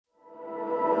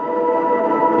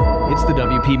It's the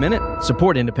WP Minute.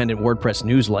 Support independent WordPress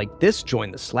news like this,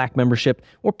 join the Slack membership,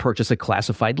 or purchase a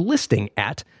classified listing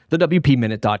at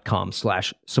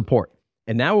thewpminute.com/support.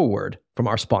 And now a word from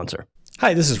our sponsor.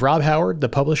 Hi, this is Rob Howard, the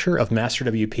publisher of Master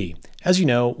WP. As you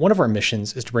know, one of our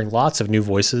missions is to bring lots of new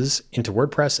voices into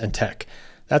WordPress and tech.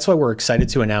 That's why we're excited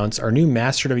to announce our new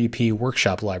Master WP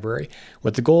workshop library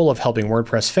with the goal of helping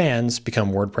WordPress fans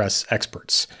become WordPress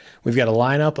experts. We've got a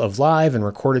lineup of live and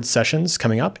recorded sessions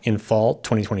coming up in fall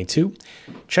 2022.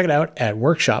 Check it out at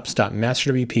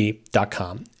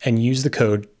workshops.masterwp.com and use the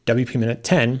code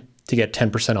WPMinute10 to get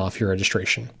 10% off your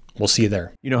registration. We'll see you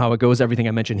there. You know how it goes. Everything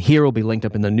I mentioned here will be linked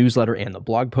up in the newsletter and the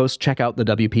blog post. Check out the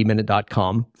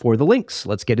WPMinute.com for the links.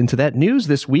 Let's get into that news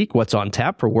this week. What's on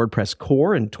tap for WordPress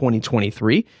core in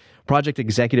 2023? Project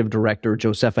Executive Director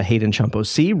Josepha Haden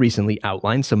Chomphosy recently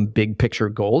outlined some big picture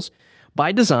goals.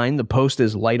 By design, the post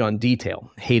is light on detail.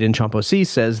 Haden Chomphosy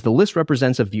says the list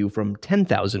represents a view from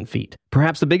 10,000 feet.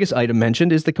 Perhaps the biggest item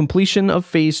mentioned is the completion of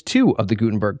Phase 2 of the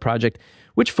Gutenberg project,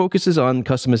 which focuses on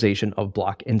customization of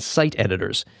block and site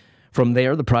editors. From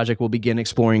there, the project will begin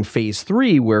exploring Phase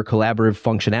 3, where collaborative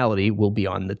functionality will be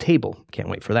on the table. Can't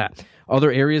wait for that.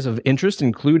 Other areas of interest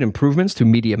include improvements to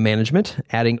media management,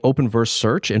 adding Openverse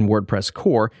search in WordPress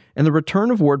core, and the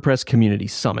return of WordPress Community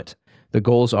Summit. The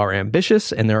goals are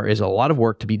ambitious, and there is a lot of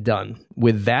work to be done.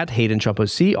 With that, Haden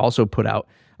Chomphosy also put out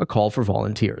a call for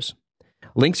volunteers.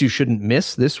 Links you shouldn't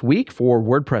miss this week for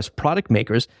WordPress product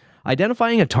makers.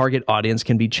 Identifying a target audience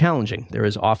can be challenging. There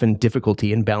is often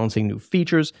difficulty in balancing new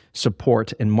features,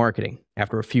 support, and marketing.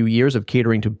 After a few years of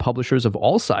catering to publishers of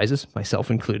all sizes, myself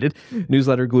included,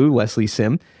 Newsletter Glue Leslie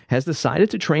Sim has decided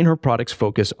to train her product's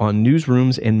focus on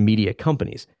newsrooms and media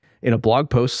companies. In a blog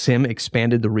post, Sim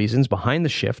expanded the reasons behind the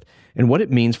shift and what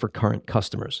it means for current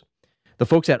customers. The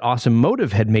folks at Awesome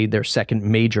Motive had made their second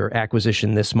major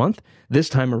acquisition this month. This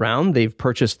time around, they've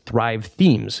purchased Thrive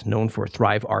Themes, known for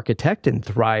Thrive Architect and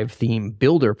Thrive Theme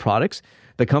Builder products.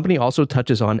 The company also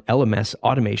touches on LMS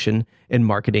automation and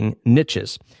marketing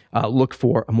niches. Look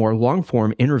for a more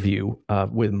long-form interview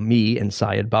with me and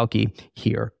Syed Balki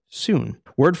here soon.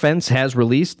 WordFence has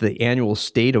released the annual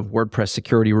State of WordPress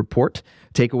Security Report.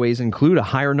 Takeaways include a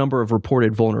higher number of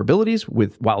reported vulnerabilities,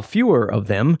 while fewer of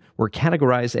them were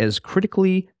categorized as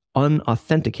critical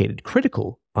unauthenticated.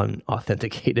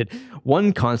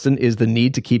 One constant is the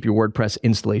need to keep your WordPress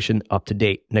installation up to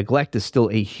date. Neglect is still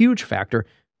a huge factor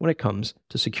when it comes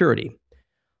to security.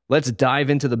 Let's dive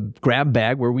into the grab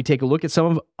bag where we take a look at some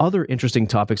of other interesting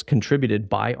topics contributed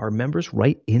by our members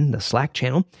right in the Slack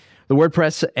channel. The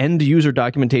WordPress end user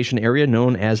documentation area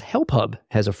known as Help Hub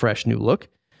has a fresh new look.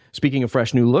 Speaking of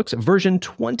fresh new looks, version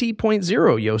 20.0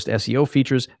 Yoast SEO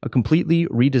features a completely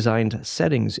redesigned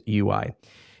settings UI.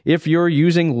 If you're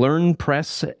using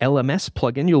LearnPress LMS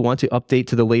plugin, you'll want to update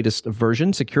to the latest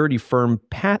version. Security firm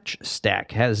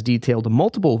PatchStack has detailed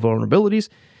multiple vulnerabilities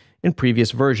in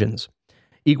previous versions.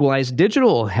 Equalize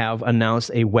Digital have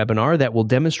announced a webinar that will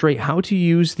demonstrate how to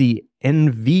use the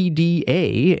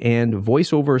NVDA and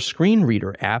VoiceOver screen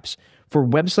reader apps for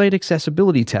website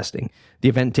accessibility testing. The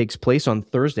event takes place on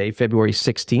Thursday, February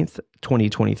 16th,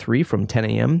 2023 from 10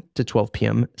 a.m. to 12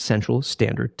 p.m. Central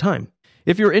Standard Time.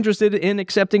 If you're interested in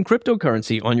accepting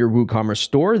cryptocurrency on your WooCommerce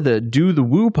store, the Do the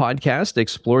Woo podcast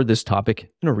explored this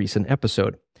topic in a recent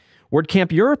episode.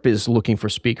 WordCamp Europe is looking for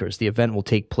speakers. The event will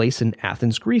take place in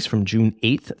Athens, Greece from June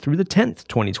 8th through the 10th,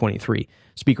 2023.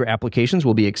 Speaker applications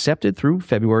will be accepted through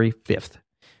February 5th.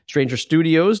 Stranger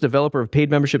Studios, developer of Paid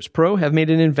Memberships Pro, have made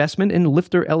an investment in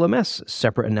Lifter LMS.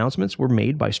 Separate announcements were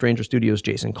made by Stranger Studios'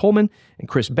 Jason Coleman and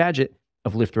Chris Badgett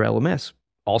of Lifter LMS.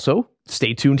 Also,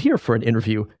 stay tuned here for an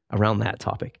interview around that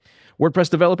topic. WordPress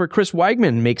developer Chris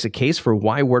Weigman makes a case for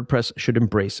why WordPress should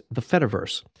embrace the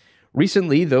Fediverse.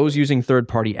 Recently, those using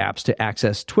third-party apps to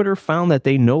access Twitter found that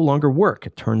they no longer work.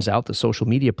 It turns out the social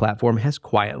media platform has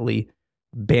quietly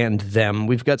banned them.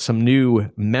 We've got some new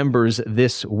members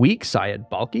this week. Syed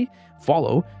Balki.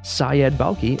 Follow Syed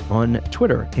Balki on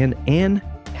Twitter. And Ann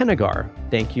Henagar.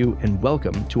 Thank you and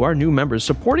welcome to our new members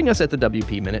supporting us at the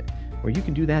WP Minute, where you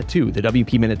can do that too, the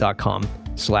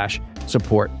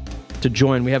WPMinute.com/support. To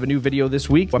join, we have a new video this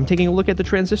week. I'm taking a look at the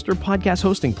Transistor podcast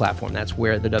hosting platform. That's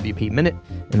where the WP Minute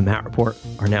and the Matt Report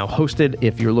are now hosted.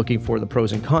 If you're looking for the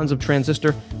pros and cons of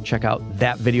Transistor, check out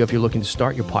that video. If you're looking to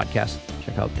start your podcast,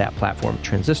 check out that platform,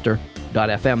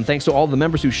 transistor.fm. Thanks to all the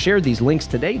members who shared these links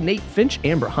today: Nate Finch,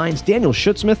 Amber Hines, Daniel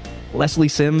Schutzsmith, Leslie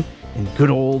Sim, and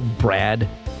good old Brad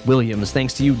Williams.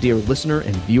 Thanks to you, dear listener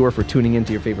and viewer, for tuning in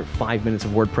to your favorite 5 minutes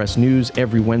of WordPress news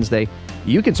every Wednesday.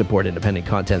 You can support independent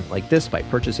content like this by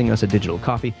purchasing us a digital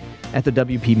coffee at the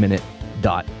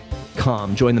WPMinute.com.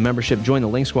 WPminute.com. Join the membership, join the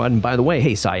Link Squad. And by the way,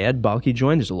 hey, Syed Balki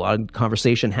joined. There's a lot of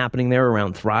conversation happening there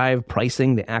around Thrive,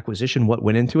 pricing, the acquisition, what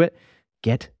went into it.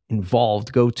 Get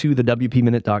involved. Go to the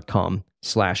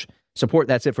WPminute.com/support.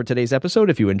 That's it for today's episode.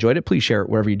 If you enjoyed it, please share it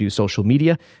wherever you do social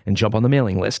media and jump on the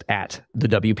mailing list at the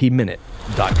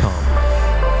WPminute.com.